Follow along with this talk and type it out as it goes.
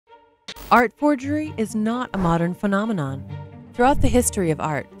Art forgery is not a modern phenomenon. Throughout the history of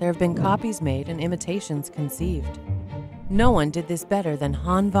art, there have been copies made and imitations conceived. No one did this better than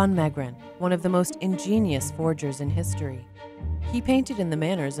Hans van Meegeren, one of the most ingenious forgers in history. He painted in the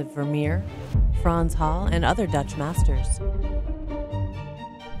manners of Vermeer, Frans Hal, and other Dutch masters.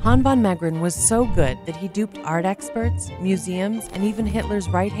 Hans van Meegeren was so good that he duped art experts, museums, and even Hitler's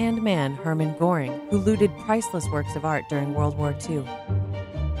right-hand man, Hermann Göring, who looted priceless works of art during World War II.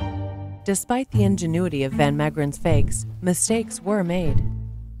 Despite the ingenuity of Van Meegeren's fakes, mistakes were made.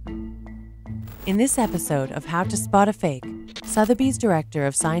 In this episode of How to Spot a Fake, Sotheby's Director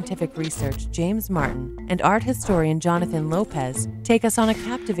of Scientific Research, James Martin, and art historian Jonathan Lopez take us on a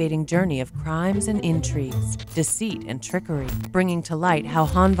captivating journey of crimes and intrigues, deceit and trickery, bringing to light how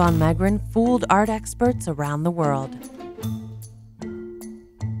Hans van Meegeren fooled art experts around the world.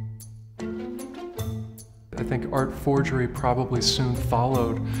 I think art forgery probably soon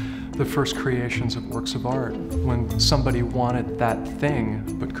followed the first creations of works of art, when somebody wanted that thing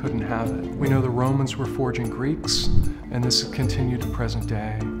but couldn't have it. We know the Romans were forging Greeks, and this has continued to present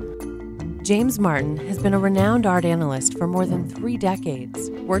day. James Martin has been a renowned art analyst for more than 3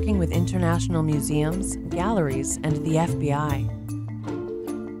 decades, working with international museums, galleries, and the FBI.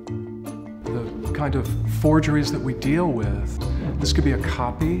 The kind of forgeries that we deal with, this could be a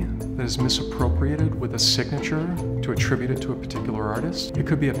copy that is misappropriated with a signature to attribute it to a particular artist. It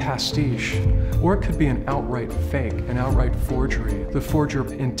could be a pastiche, or it could be an outright fake, an outright forgery. The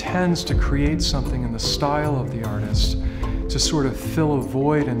forger intends to create something in the style of the artist to sort of fill a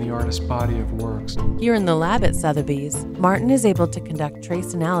void in the artist's body of works. Here in the lab at Sotheby's, Martin is able to conduct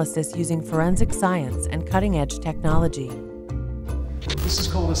trace analysis using forensic science and cutting-edge technology. This is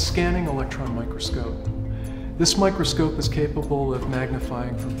called a scanning electron microscope. This microscope is capable of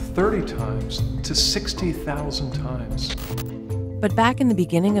magnifying from 30 times to 60,000 times. But back in the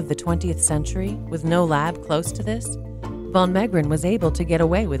beginning of the 20th century, with no lab close to this, van Meegeren was able to get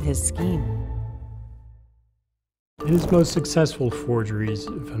away with his scheme. In his most successful forgeries,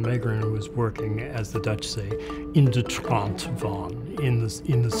 Van Meegeren was working, as the Dutch say, in de trant van,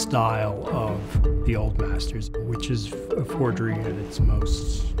 in the style of the old masters, which is a forgery at its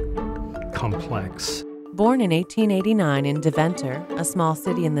most complex. Born in 1889 in Deventer, a small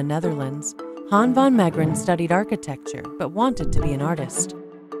city in the Netherlands, Hans van Meegeren studied architecture but wanted to be an artist.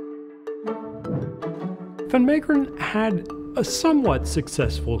 Van Meegeren had a somewhat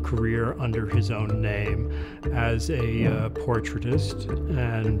successful career under his own name as a portraitist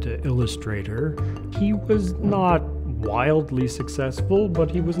and illustrator. He was not wildly successful,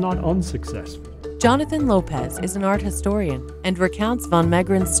 but he was not unsuccessful. Jonathan Lopez is an art historian and recounts van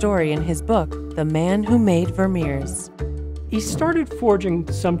Meegeren's story in his book, The Man Who Made Vermeers. He started forging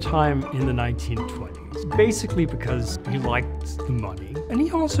sometime in the 1920s, basically because he liked the money, and he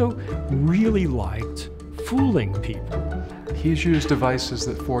also really liked fooling people. He's used devices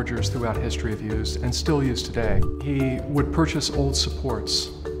that forgers throughout history have used and still use today. He would purchase old supports,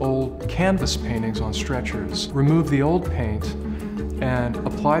 old canvas paintings on stretchers, remove the old paint, and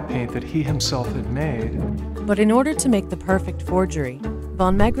apply paint that he himself had made. But in order to make the perfect forgery,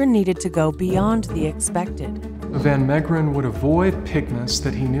 van Meegeren needed to go beyond the expected. Van Meegeren would avoid pigments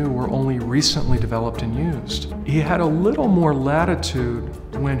that he knew were only recently developed and used. He had a little more latitude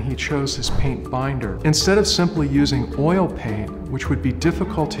when he chose his paint binder. Instead of simply using oil paint, which would be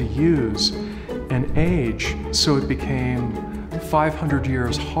difficult to use and age, so it became 500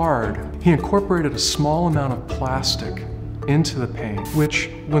 years hard, he incorporated a small amount of plastic into the paint, which,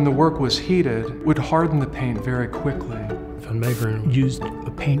 when the work was heated, would harden the paint very quickly. Van Meegeren used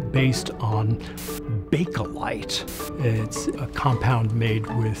a paint based on bakelite. It's a compound made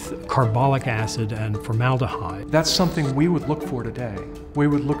with carbolic acid and formaldehyde. That's something we would look for today. We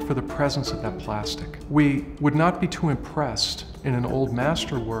would look for the presence of that plastic. We would not be too impressed in an old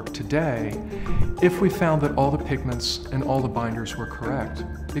master work today if we found that all the pigments and all the binders were correct,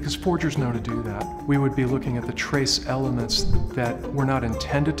 because forgers know to do that. We would be looking at the trace elements that were not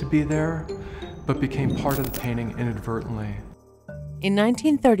intended to be there, but became part of the painting inadvertently. In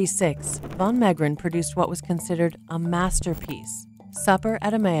 1936, van Meegeren produced what was considered a masterpiece, Supper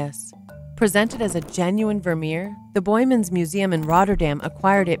at Emmaus. Presented as a genuine Vermeer, the Boijmans Museum in Rotterdam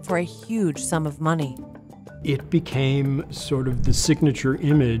acquired it for a huge sum of money. It became sort of the signature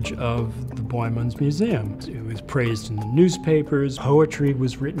image of the Boijmans Museum. It was praised in the newspapers, poetry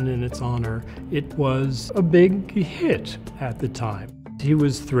was written in its honor. It was a big hit at the time. He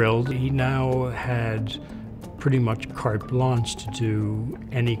was thrilled. He now had pretty much carte blanche to do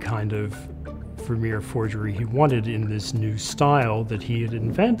any kind of Vermeer forgery he wanted in this new style that he had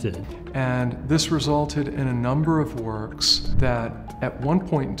invented. And this resulted in a number of works that at one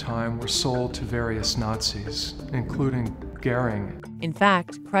point in time were sold to various Nazis, including Goering. In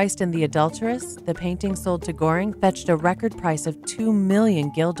fact, Christ and the Adulteress, the painting sold to Goering, fetched a record price of 2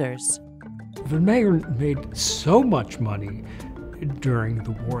 million guilders. Van Meegeren made so much money during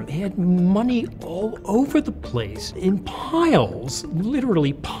the war. He had money all over the place in piles,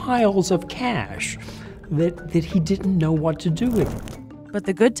 literally piles of cash that he didn't know what to do with. But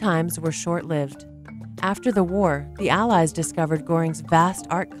the good times were short-lived. After the war, the Allies discovered Goering's vast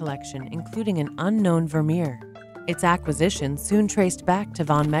art collection, including an unknown Vermeer. Its acquisition soon traced back to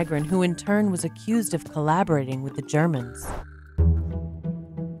Van Meegeren, who in turn was accused of collaborating with the Germans.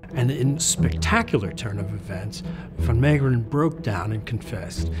 And in a spectacular turn of events, Van Meegeren broke down and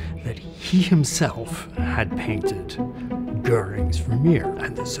confessed that he himself had painted Goering's Vermeer,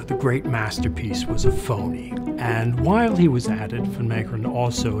 and so the great masterpiece was a phony. And while he was at it, Van Meegeren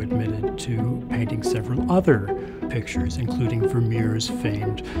also admitted to painting several other pictures, including Vermeer's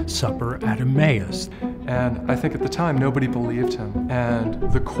famed Supper at Emmaus. And I think at the time nobody believed him.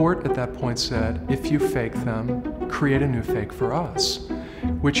 And the court at that point said, if you fake them, create a new fake for us,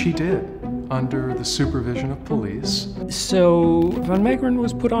 which he did under the supervision of police. So Van Meegeren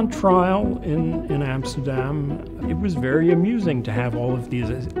was put on trial in Amsterdam. It was very amusing to have all of these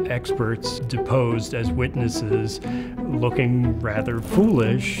experts deposed as witnesses, looking rather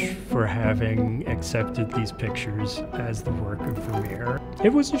foolish for having accepted these pictures as the work of Vermeer.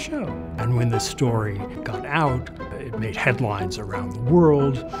 It was a show. And when the story got out, it made headlines around the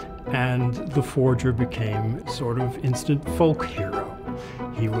world, and the forger became sort of instant folk hero.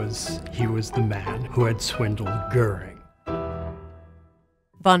 He was the man who had swindled Goering.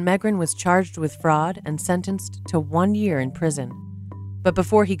 Van Meegeren was charged with fraud and sentenced to 1 year in prison. But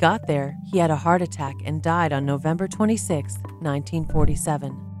before he got there, he had a heart attack and died on November 26,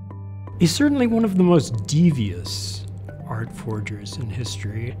 1947. He's certainly one of the most devious art forgers in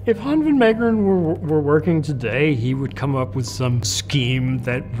history. If Hans van Meegeren were working today, he would come up with some scheme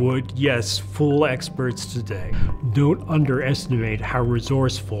that would, yes, fool experts today. Don't underestimate how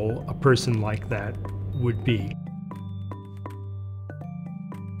resourceful a person like that would be.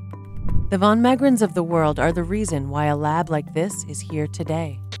 The Van Meegerens of the world are the reason why a lab like this is here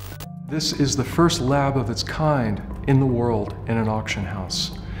today. This is the first lab of its kind in the world in an auction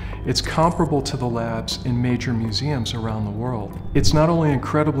house. It's comparable to the labs in major museums around the world. It's not only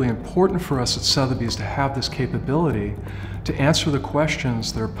incredibly important for us at Sotheby's to have this capability to answer the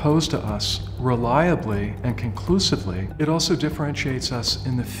questions that are posed to us reliably and conclusively, it also differentiates us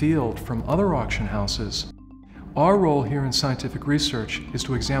in the field from other auction houses. Our role here in scientific research is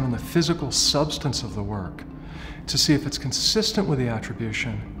to examine the physical substance of the work, to see if it's consistent with the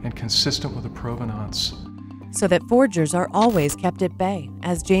attribution and consistent with the provenance. So that forgers are always kept at bay,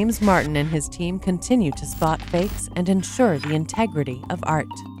 as James Martin and his team continue to spot fakes and ensure the integrity of art.